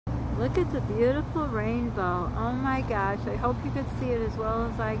Look at the beautiful rainbow. Oh my gosh, I hope you could see it as well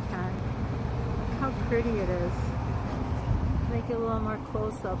as I can. Look how pretty it is. Make it a little more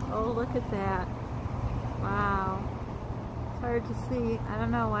close up. Oh, look at that. Wow. It's hard to see. I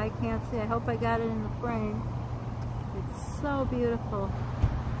don't know why I can't see. I hope I got it in the frame. It's so beautiful.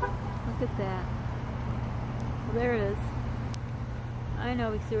 Look at that. Well, there it is. I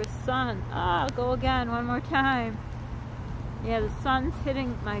know because there was sun. Ah, I'll go again one more time. Yeah, the sun's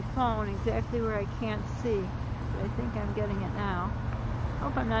hitting my phone exactly where I can't see. But I think I'm getting it now.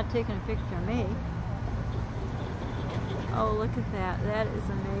 Hope I'm not taking a picture of me. Oh, look at that. That is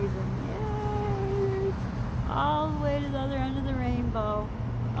amazing. Yay! All the way to the other end of the rainbow.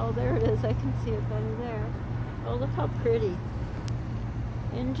 Oh, there it is. I can see it better there. Oh, look how pretty.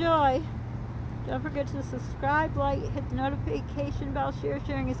 Enjoy. Don't forget to subscribe, like, hit the notification bell, share.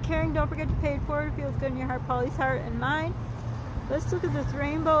 Sharing is caring. Don't forget to pay it forward. It feels good in your heart, Polly's heart, and mine. Let's look at this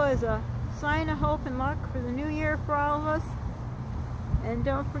rainbow as a sign of hope and luck for the new year for all of us. And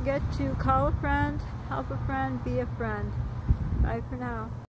don't forget to call a friend, help a friend, be a friend. Bye for now.